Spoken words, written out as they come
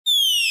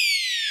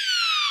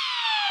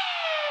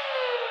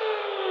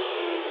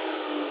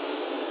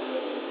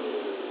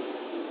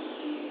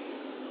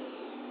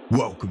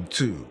Welcome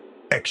to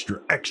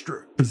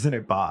Xtra,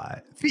 presented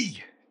by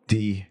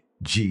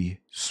VDG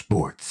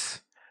Sports.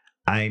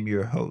 I am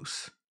your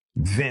host,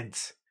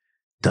 Vince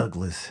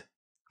Douglas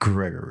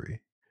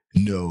Gregory.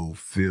 No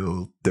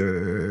filter.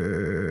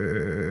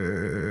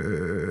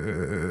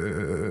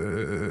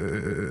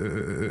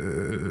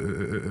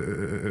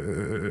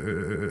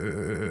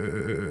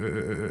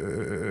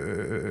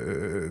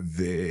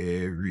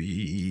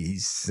 Very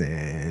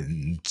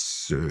censored.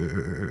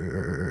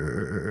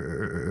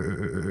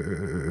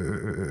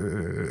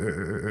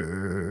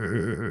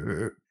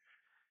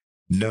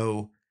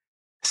 No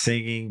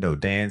singing, no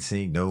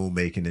dancing, no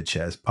making the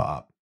chest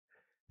pop.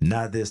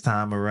 Not this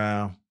time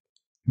around.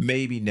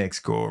 Maybe next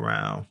go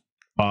around.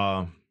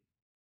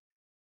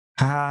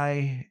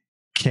 I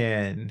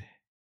can,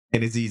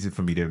 and it's easy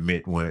for me to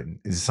admit when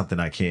it's something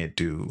I can't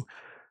do.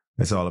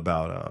 It's all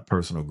about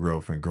personal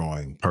growth and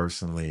growing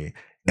personally.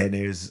 And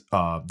there's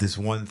this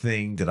one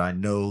thing that I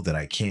know that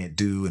I can't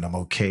do, and I'm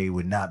okay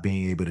with not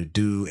being able to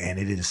do. And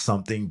it is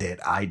something that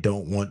I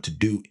don't want to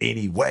do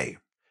anyway.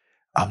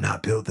 I'm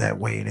not built that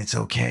way, and it's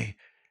okay.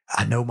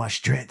 I know my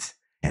strengths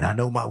and I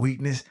know my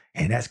weakness,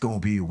 and that's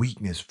going to be a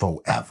weakness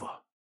forever.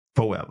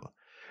 Forever.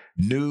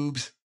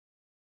 Noobs,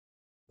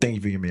 thank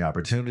you for giving me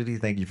opportunity.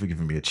 Thank you for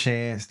giving me a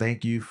chance.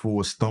 Thank you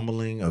for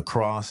stumbling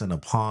across and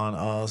upon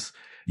us.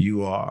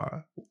 You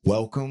are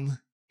welcome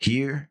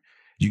here.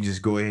 You can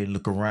just go ahead and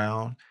look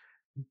around.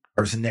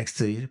 Person next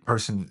to you,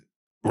 person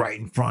right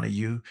in front of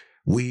you.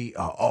 We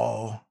are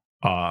all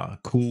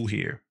cool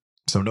here.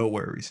 So no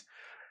worries.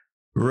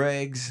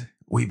 Regs,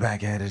 we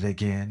back at it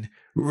again.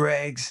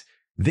 Regs,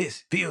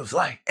 this feels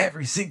like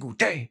every single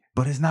day,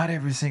 but it's not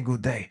every single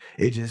day.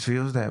 It just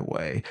feels that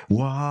way.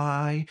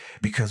 Why?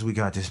 Because we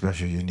got this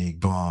special, unique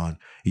bond.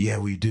 Yeah,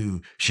 we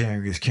do.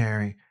 Sharing is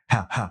caring.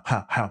 How?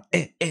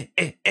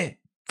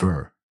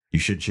 For you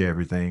should share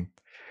everything.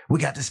 We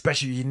got this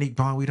special, unique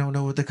bond. We don't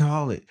know what to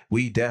call it.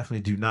 We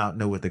definitely do not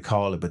know what to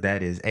call it, but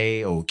that is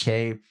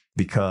A-okay,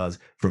 because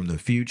from the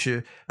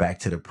future back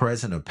to the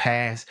present or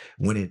past,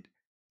 when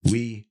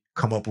we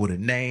come up with a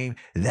name,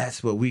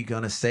 that's what we're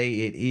gonna say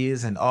it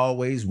is and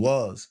always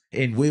was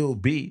and will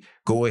be.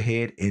 Go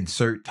ahead,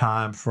 insert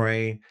time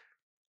frame.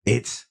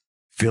 It's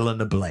fill in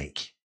the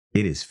blank.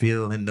 It is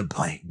fill in the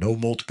blank. No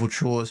multiple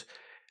choice,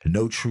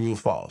 no true or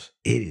false.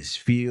 It is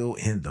fill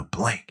in the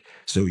blank.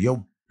 So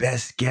your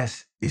best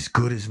guess is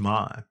good as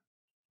mine.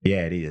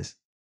 Yeah, it is.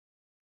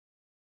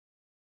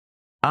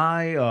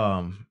 I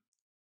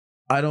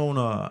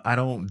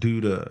don't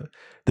do the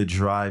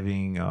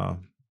driving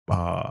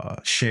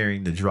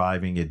sharing the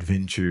driving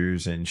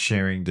adventures and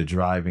sharing the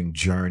driving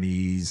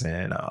journeys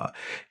and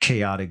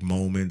chaotic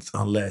moments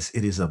unless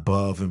it is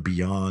above and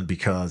beyond,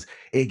 because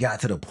it got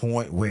to the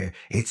point where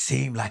it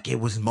seemed like it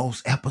was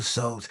most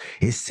episodes.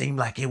 It seemed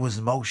like it was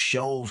most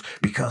shows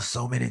because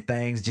so many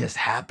things just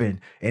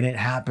happen, and it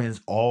happens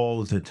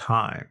all the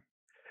time.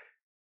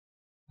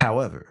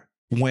 However,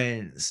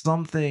 when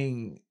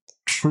something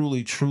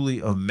truly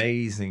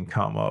amazing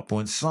come up,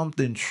 when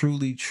something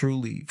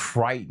truly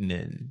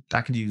frightening,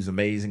 I can use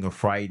amazing or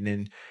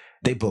frightening,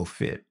 they both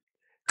fit,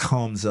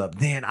 comes up,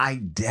 then I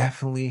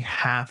definitely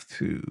have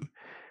to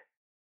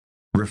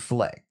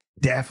reflect,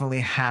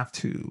 definitely have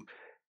to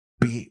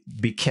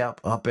be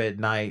kept up at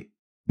night.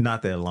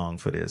 Not that long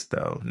for this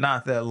though.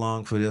 Not that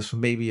long for this, for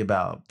maybe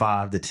about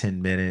 5 to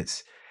 10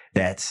 minutes.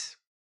 That's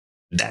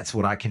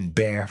what I can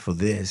bear for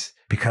this,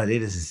 because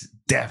it is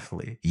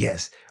definitely,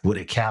 yes, with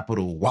a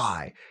capital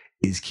Y,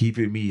 is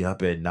keeping me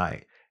up at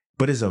night.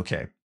 But it's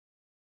okay.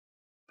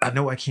 I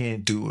know I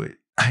can't do it.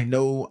 I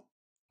know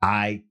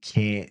I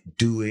can't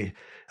do it.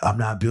 I'm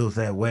not built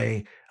that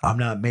way. I'm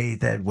not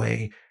made that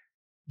way.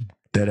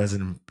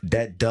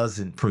 That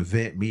doesn't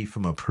prevent me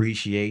from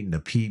appreciating the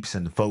peeps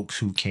and the folks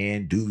who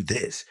can do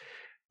this.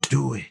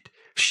 Do it.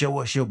 Show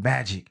us your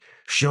magic.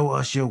 Show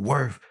us your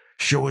worth.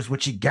 Show us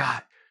what you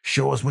got.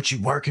 Show us what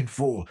you're working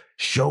for.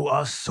 Show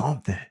us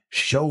something.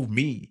 Show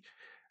me.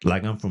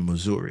 Like I'm from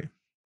Missouri.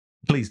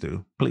 Please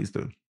do. Please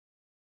do.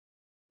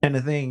 And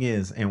the thing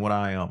is, and what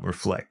I am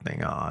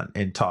reflecting on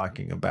and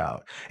talking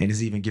about, and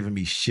it's even giving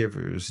me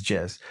shivers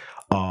just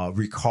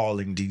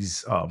recalling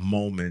these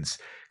moments,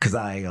 because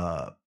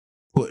I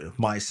put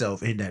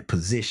myself in that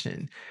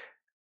position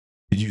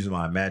using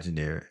my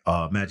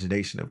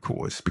imagination, of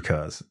course,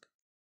 because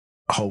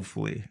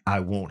hopefully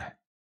I won't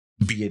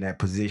be in that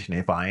position.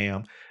 If I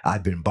am,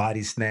 I've been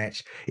body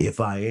snatched.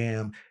 If I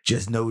am,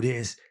 just know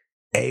this: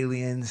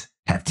 aliens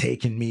have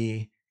taken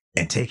me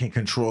and taken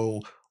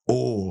control,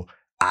 or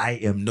I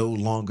am no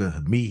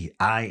longer me.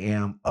 I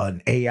am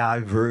an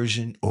AI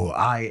version, or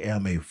I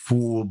am a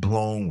full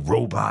blown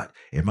robot,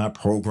 and my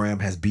program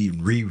has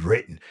been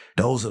rewritten.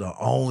 Those are the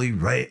only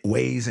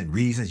ways and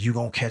reasons you're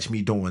going to catch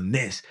me doing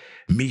this.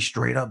 Me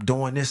straight up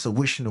doing this or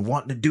wishing or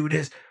wanting to do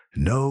this.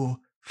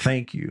 No,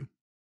 thank you.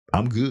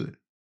 I'm good.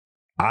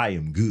 I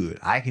am good.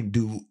 I can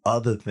do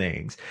other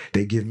things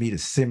that give me the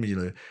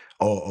similar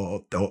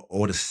or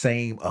the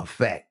same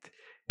effect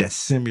that's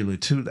similar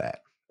to that.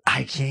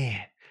 I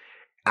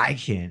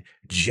can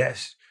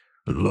just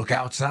look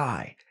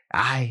outside.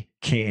 I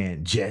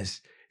can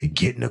just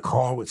get in the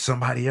car with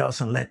somebody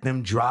else and let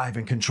them drive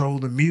and control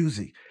the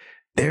music.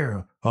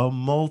 There are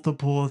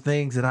multiple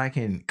things that I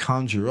can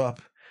conjure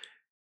up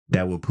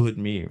that will put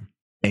me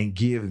and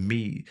give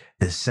me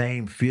the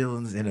same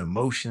feelings and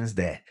emotions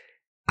that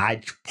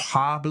I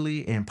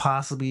probably and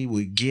possibly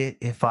would get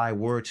if I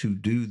were to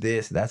do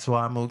this. That's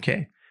why I'm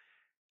okay.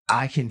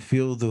 I can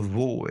fill the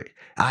void.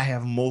 I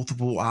have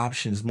multiple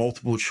options,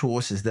 multiple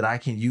choices that I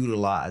can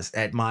utilize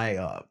at,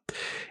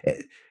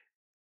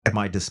 at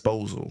my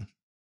disposal.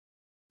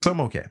 So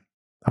I'm okay.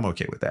 I'm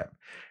okay with that.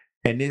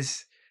 And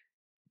this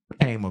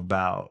came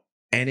about,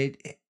 and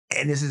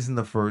this isn't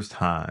the first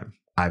time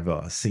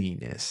I've seen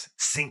this,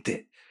 synced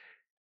it.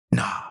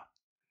 Nah,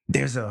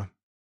 there's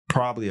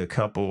probably a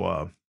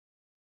couple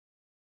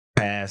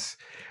past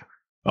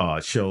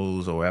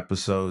shows or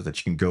episodes that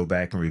you can go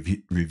back and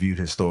review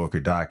historical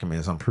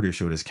documents. I'm pretty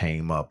sure this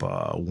came up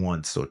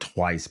once or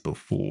twice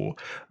before,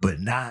 but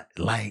not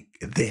like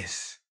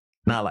this.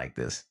 Not like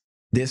this.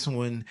 This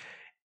one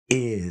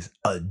is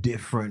a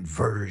different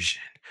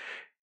version.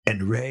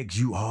 And Regs,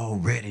 you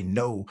already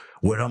know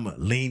what I'm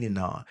leaning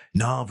on.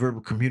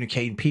 Nonverbal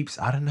communicating peeps,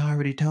 I done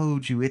already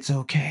told you it's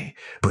okay.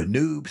 But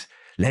noobs,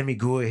 let me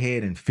go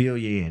ahead and fill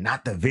you in.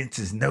 Not the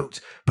Vince's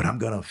notes, but I'm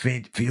gonna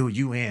fill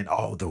you in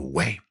all the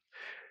way.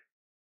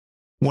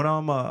 When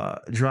I'm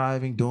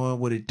driving, doing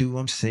what it do,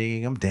 I'm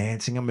singing, I'm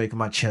dancing, I'm making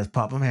my chest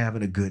pop, I'm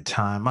having a good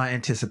time. My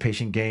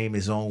anticipation game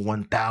is on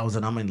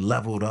 1,000. I'm in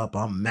leveled up.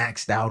 I'm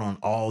maxed out on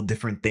all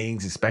different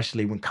things,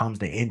 especially when it comes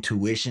to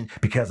intuition,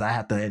 because I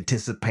have to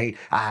anticipate.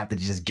 I have to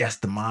just guess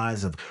the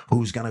minds of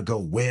who's gonna go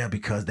where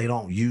because they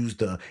don't use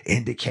the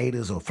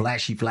indicators or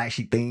flashy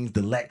things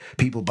to let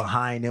people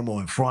behind them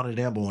or in front of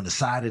them or on the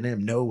side of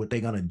them know what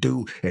they're gonna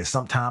do. And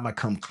sometimes I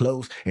come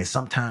close, and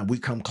sometimes we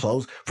come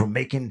close from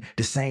making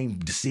the same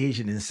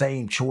decision and the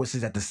same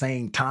choices at the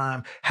same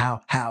time.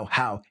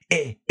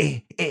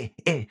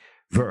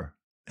 Ver.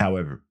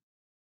 However,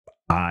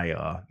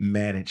 I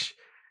managed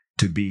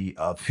to be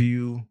a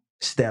few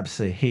steps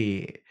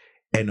ahead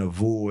and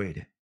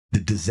avoid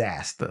the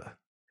disaster.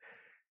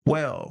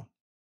 Well,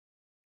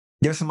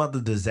 there's some other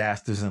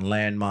disasters and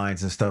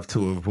landmines and stuff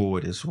to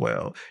avoid as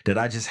well that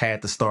I just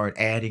had to start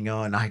adding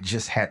on. I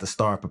just had to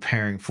start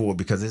preparing for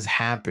because it's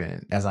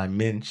happened, as I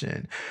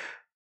mentioned,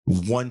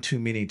 one too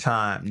many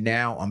times.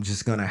 Now I'm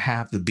just going to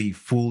have to be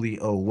fully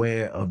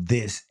aware of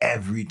this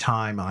every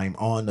time I'm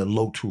on the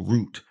local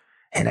route.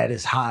 And that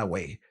is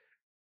highway.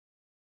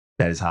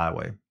 That is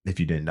highway, if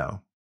you didn't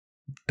know.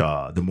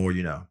 The more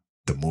you know,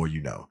 the more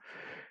you know.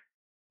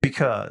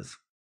 Because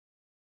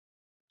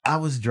I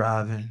was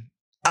driving,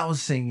 I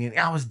was singing,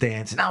 I was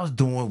dancing, I was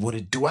doing what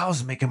it do. I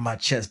was making my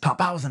chest pop.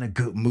 I was in a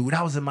good mood.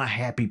 I was in my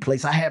happy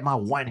place. I had my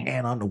one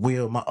hand on the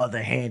wheel, my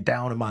other hand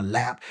down in my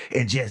lap,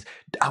 and just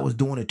I was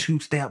doing a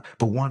two-step,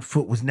 but one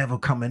foot was never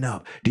coming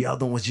up. The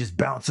other one was just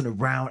bouncing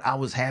around. I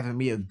was having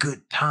me a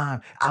good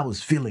time. I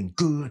was feeling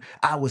good.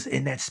 I was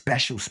in that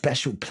special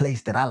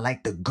place that I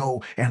like to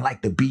go and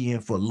like to be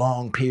in for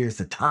long periods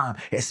of time,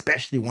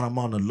 especially when I'm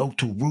on the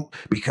local route,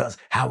 because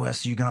how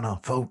else you gonna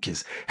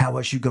focus? How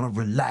else you gonna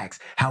relax?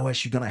 How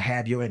else you gonna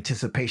have your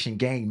anticipation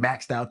game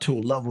maxed out to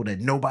a level that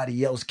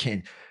nobody else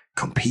can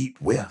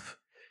compete with?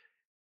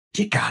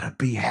 You gotta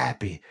be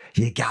happy.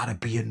 You gotta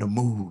be in the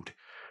mood.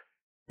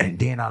 And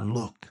then I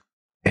looked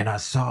and I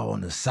saw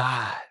on the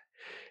side,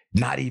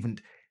 not even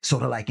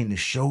sort of like in the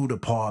shoulder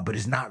part, but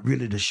it's not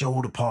really the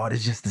shoulder part.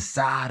 It's just the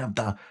side of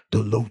the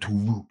local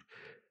route.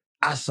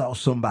 I saw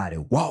somebody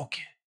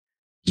walking.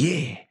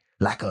 Yeah,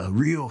 like a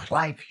real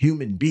life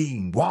human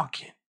being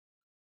walking.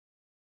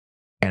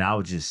 And I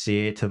would just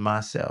say to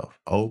myself,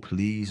 oh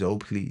please,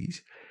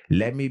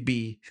 let me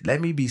be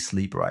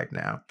sleep right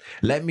now.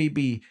 Let me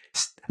be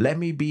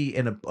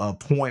in a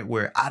point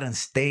where I done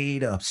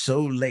stayed up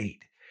so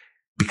late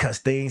because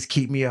things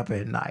keep me up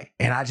at night.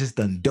 And I just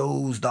done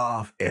dozed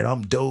off, and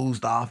I'm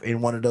dozed off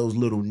in one of those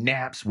little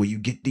naps where you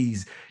get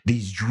these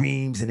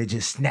dreams and it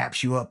just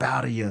snaps you up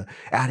out of your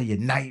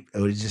night,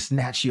 or it just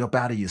snaps you up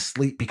out of your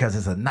sleep because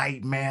it's a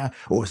nightmare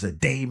or it's a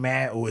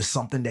daymare or it's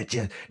something that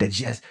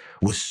just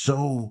was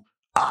so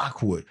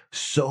awkward,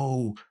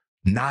 so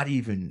not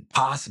even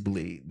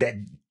possibly that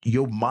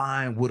your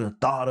mind would have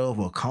thought of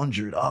or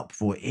conjured up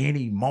for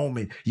any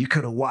moment. You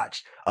could have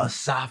watched a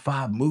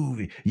sci-fi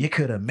movie. You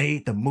could have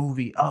made the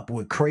movie up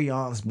with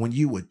crayons when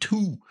you were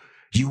 2.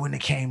 You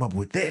wouldn't have came up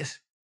with this.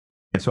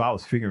 And so I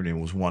was figuring it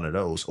was one of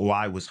those, or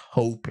I was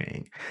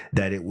hoping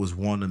that it was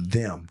one of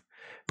them,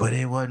 but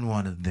it wasn't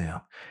one of them.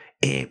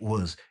 It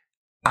was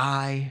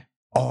IRL.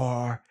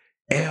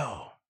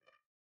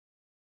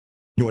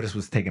 Where this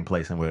was taking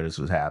place and where this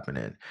was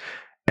happening.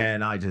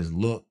 And I just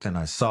looked and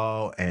I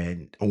saw,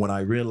 and when I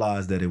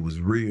realized that it was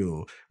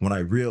real, when I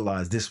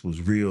realized this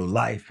was real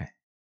life,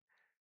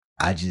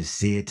 I just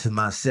said to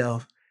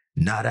myself,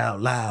 not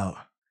out loud,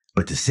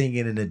 but the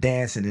singing and the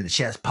dancing and the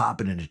chest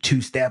popping and the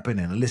two-stepping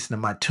and listening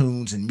to my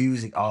tunes and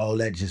music, all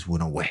that just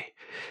went away.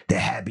 The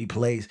happy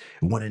place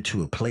went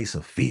into a place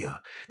of fear.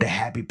 The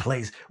happy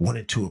place went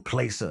into a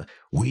place of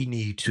we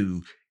need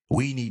to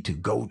We need to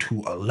go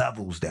to a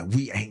levels that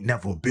we ain't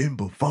never been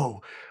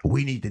before.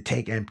 We need to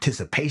take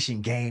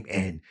anticipation game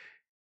and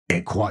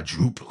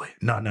quadruple it.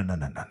 No, no, no,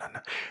 no, no, no, no.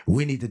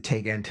 We need to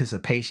take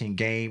anticipation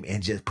game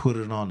and just put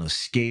it on a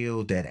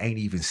scale that ain't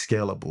even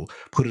scalable.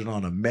 Put it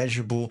on a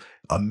measurement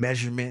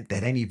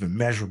that ain't even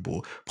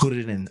measurable. Put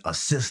it in a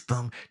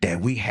system that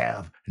we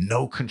have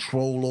no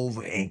control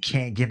over and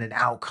can't get an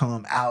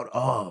outcome out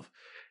of.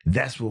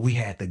 That's where we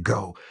had to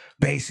go.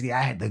 Basically,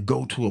 I had to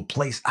go to a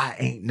place I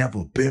ain't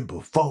never been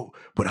before,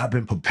 but I've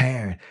been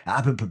preparing.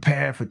 I've been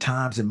preparing for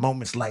times and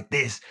moments like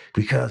this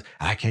because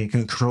I can't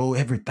control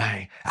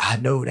everything. I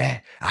know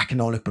that. I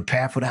can only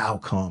prepare for the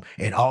outcome.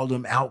 And all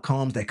them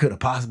outcomes that could have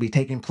possibly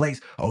taken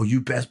place, oh,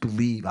 you best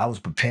believe I was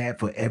prepared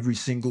for every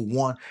single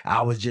one.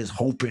 I was just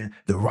hoping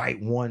the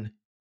right one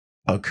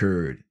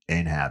occurred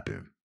and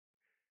happened.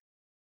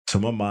 So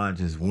my mind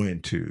just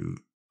went to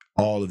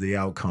all of the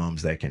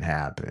outcomes that can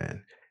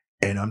happen.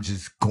 And I'm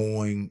just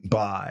going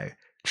by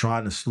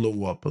trying to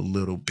slow up a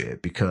little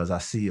bit because I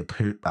see a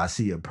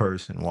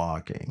person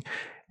walking,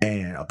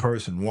 and a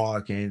person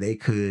walking, they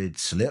could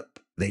slip,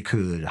 they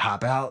could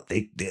hop out.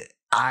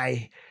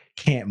 I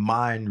can't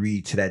mind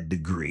read to that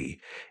degree.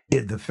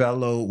 If the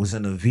fellow was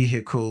in a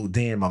vehicle,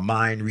 then my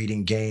mind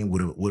reading game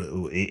would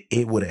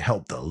have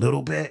helped a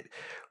little bit.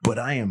 But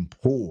I am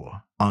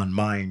poor on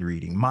mind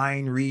reading.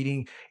 Mind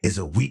reading is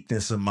a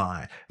weakness of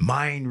mine.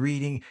 Mind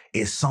reading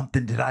is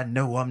something that I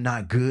know I'm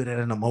not good at,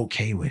 and I'm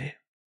okay with it.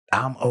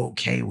 I'm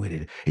okay with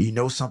it. And you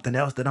know something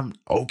else that I'm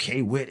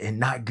okay with and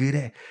not good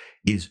at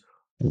is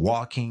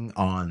walking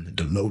on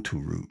the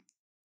Lotu route.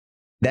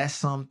 That's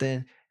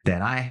something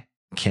that I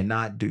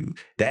cannot do.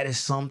 That is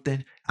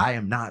something I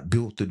am not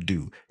built to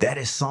do. That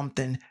is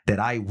something that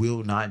I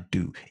will not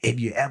do. If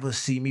you ever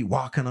see me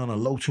walking on a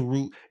Lotu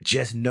route,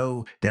 just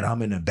know that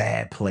I'm in a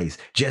bad place.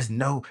 Just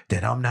know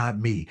that I'm not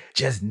me.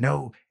 Just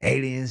know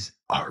aliens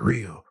are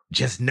real.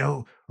 Just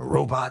know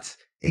robots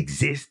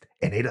exist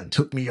and they done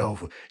took me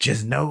over.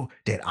 Just know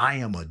that I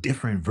am a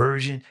different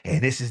version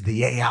and this is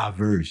the AI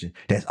version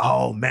that's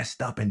all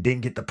messed up and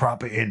didn't get the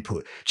proper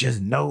input. Just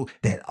know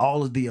that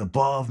all of the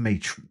above may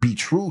be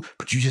true,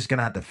 but you're just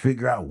gonna have to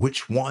figure out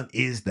which one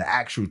is the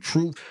actual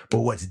truth.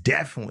 But what's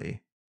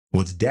definitely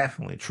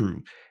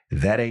true,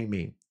 that ain't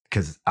me,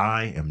 because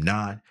I am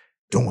not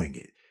doing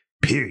it.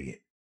 Period.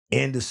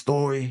 End the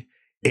story.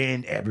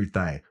 End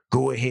everything.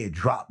 Go ahead,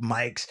 drop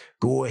mics.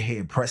 Go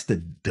ahead, press the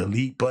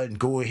delete button.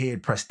 Go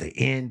ahead, press the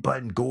end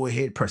button. Go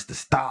ahead, press the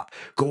stop.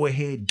 Go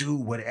ahead, do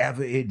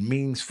whatever it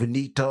means.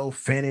 Finito,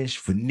 finish,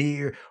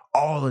 veneer,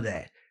 all of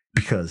that.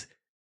 Because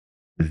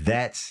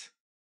that's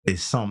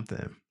is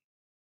something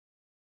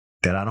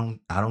that I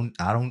don't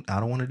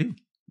want to do.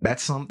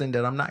 That's something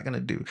that I'm not going to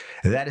do.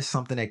 That is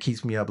something that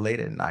keeps me up late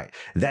at night.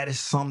 That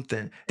is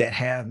something that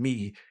have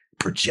me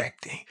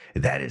projecting.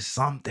 That is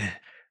something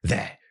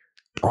that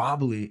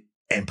probably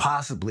and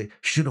possibly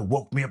should have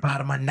woke me up out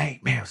of my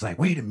nightmare. It's like,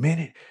 wait a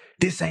minute,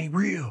 this ain't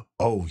real.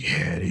 Oh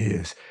yeah, it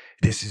is.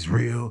 This is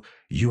real.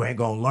 You ain't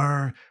gonna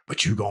learn,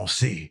 but you gonna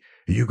see.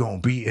 You gonna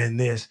be in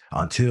this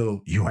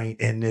until you ain't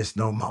in this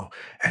no more.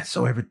 And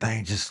so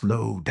everything just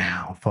slowed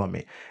down for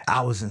me.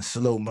 I was in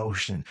slow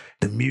motion.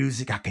 The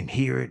music, I can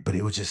hear it, but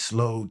it was just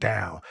slowed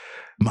down.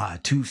 My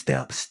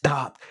two-step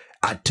stopped.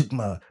 I took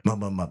my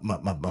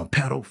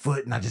pedal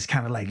foot and I just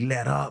kind of like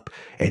let up.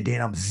 And then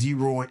I'm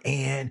zeroing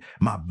in.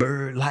 My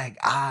bird-like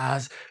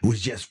eyes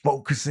was just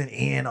focusing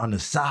in on the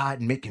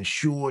side, making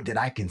sure that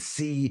I can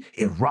see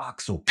if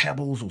rocks or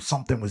pebbles or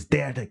something was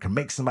there that could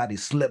make somebody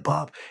slip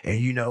up and,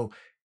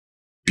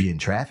 be in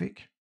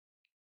traffic.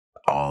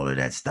 All of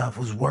that stuff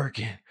was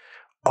working.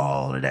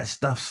 All of that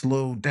stuff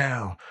slowed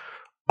down.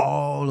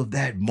 All of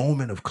that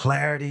moment of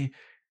clarity,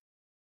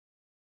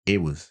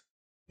 it was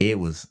it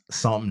was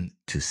something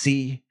to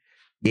see.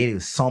 It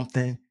is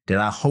something that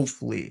I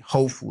hopefully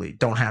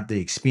don't have to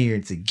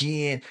experience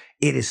again.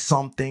 It is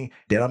something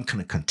that I'm going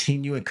to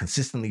continue and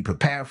consistently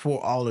prepare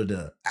for. All of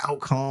the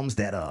outcomes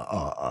that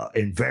are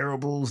and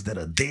variables that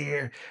are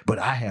there, but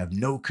I have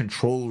no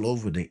control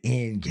over the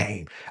end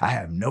game. I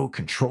have no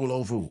control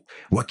over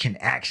what can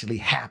actually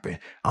happen.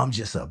 I'm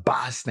just a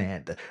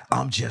bystander.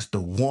 I'm just the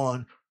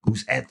one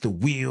who's at the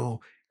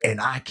wheel, and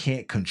I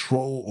can't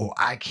control or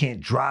I can't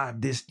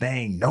drive this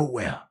thing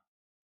nowhere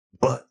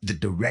but the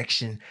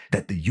direction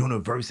that the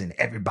universe and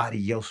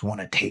everybody else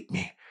want to take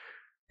me.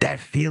 That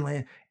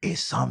feeling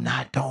is something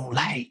I don't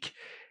like.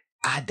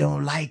 I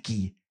don't like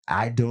it.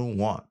 I don't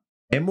want.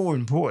 And more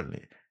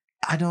importantly,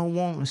 I don't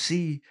want to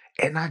see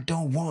and I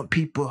don't want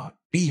people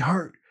be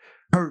hurt.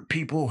 Hurt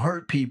people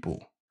hurt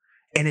people.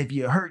 And if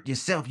you hurt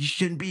yourself, you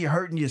shouldn't be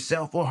hurting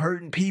yourself or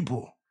hurting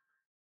people.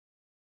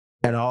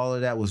 And all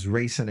of that was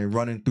racing and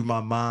running through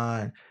my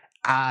mind.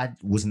 I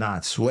was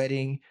not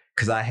sweating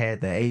because I had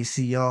the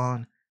AC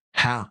on.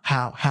 How,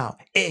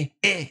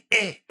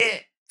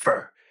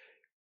 for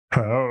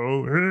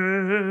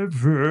however,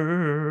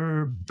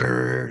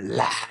 bird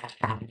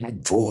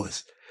like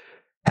voice.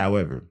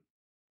 However,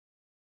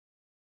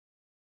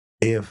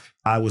 if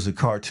I was a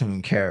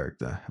cartoon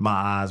character, my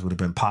eyes would have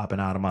been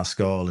popping out of my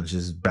skull and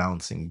just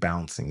bouncing,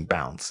 bouncing,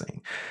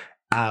 bouncing.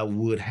 I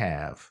would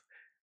have,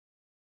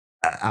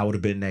 I would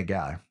have been that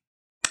guy.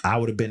 I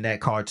would have been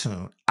that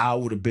cartoon. I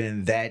would have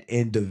been that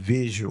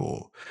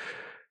individual.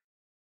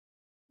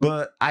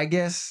 But I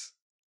guess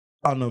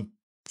on a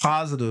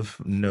positive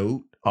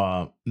note,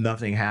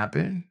 nothing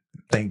happened.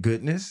 Thank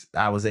goodness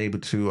I was able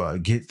to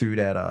get through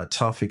that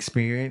tough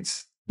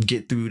experience,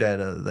 get through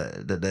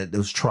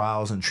those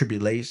trials and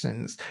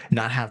tribulations,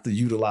 not have to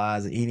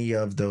utilize any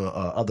of the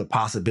other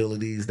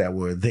possibilities that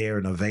were there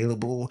and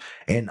available,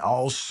 and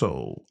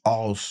also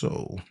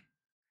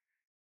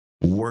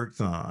worked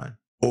on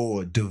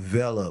or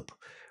develop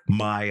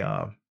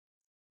my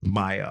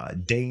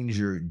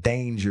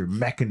danger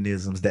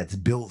mechanisms that's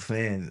built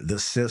in the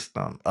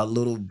system a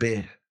little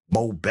bit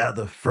more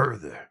better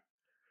further.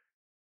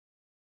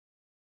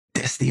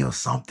 There's still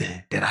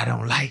something that I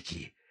don't like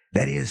it.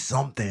 That is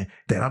something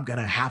that I'm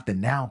gonna have to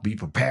now be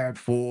prepared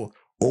for,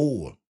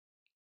 or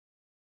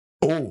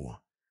or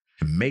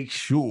make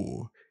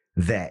sure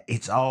that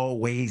it's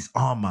always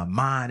on my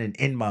mind and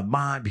in my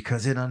mind,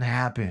 because it done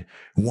happened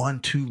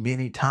one too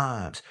many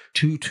times,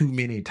 too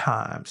many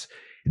times.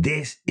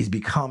 This is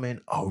becoming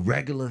a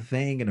regular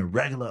thing and a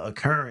regular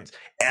occurrence.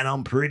 And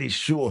I'm pretty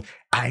sure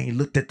I ain't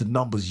looked at the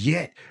numbers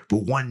yet,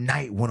 but one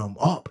night when I'm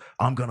up,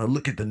 I'm going to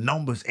look at the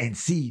numbers and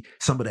see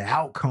some of the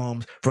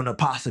outcomes from the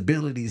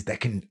possibilities that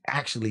can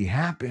actually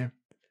happen.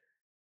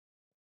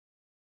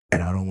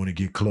 And I don't want to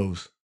get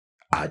close.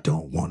 I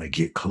don't want to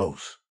get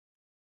close.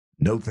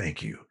 No,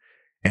 thank you.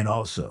 And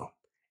also,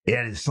 it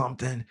is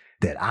something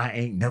that I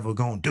ain't never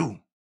gonna do.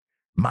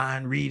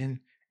 Mind reading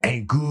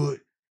ain't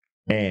good.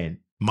 And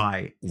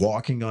my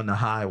walking on the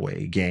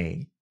highway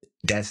game,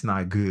 that's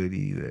not good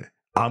either.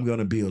 I'm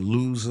gonna be a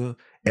loser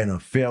and a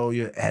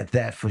failure at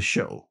that for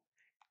sure.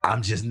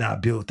 I'm just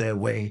not built that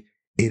way.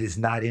 It is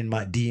not in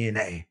my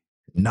DNA.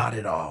 Not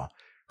at all.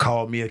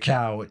 Call me a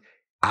coward.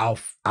 I'll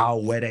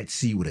wear that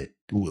C with it.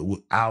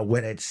 I'll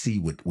wear that C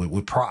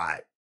with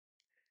pride.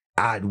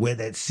 I'd wear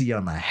that C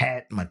on my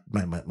hat, my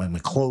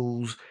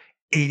clothes,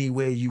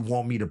 anywhere you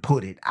want me to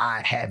put it.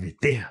 I have it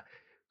there.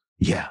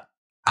 Yeah,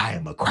 I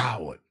am a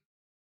coward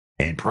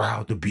and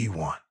proud to be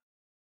one.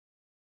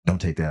 Don't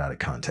take that out of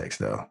context,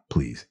 though,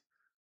 please.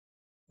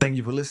 Thank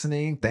you for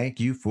listening. Thank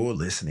you for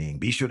listening.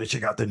 Be sure to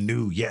check out the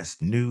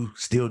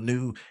still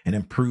new and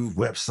improved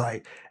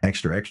website,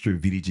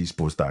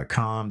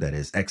 XtraVDGsports.com. That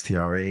is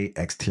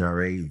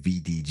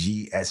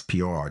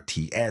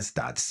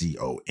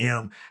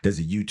XTRAVDGSPORTS.com. There's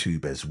a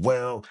YouTube as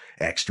well,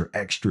 Extra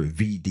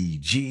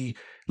VDG.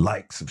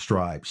 Like,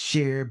 subscribe,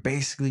 share,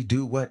 basically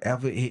do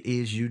whatever it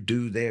is you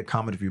do there.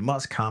 Comment if you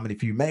must, comment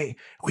if you may.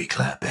 We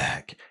clap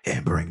back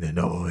and bring the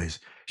noise.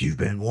 You've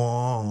been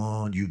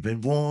warned. You've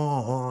been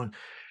warned.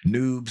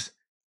 Noobs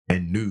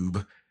and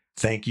noob,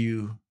 thank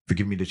you for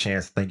giving me the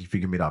chance. Thank you for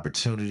giving me the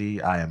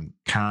opportunity. I am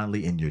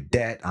kindly in your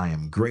debt. I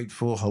am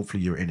grateful.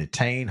 Hopefully you're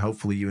entertained.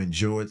 Hopefully you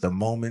enjoyed the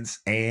moments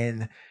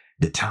and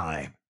the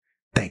time.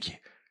 Thank you.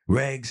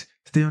 Regs,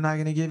 still not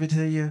going to give it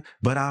to you,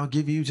 but I'll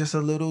give you just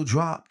a little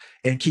drop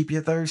and keep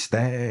you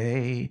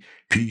thirsty.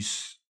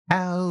 Peace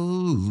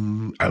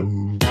out.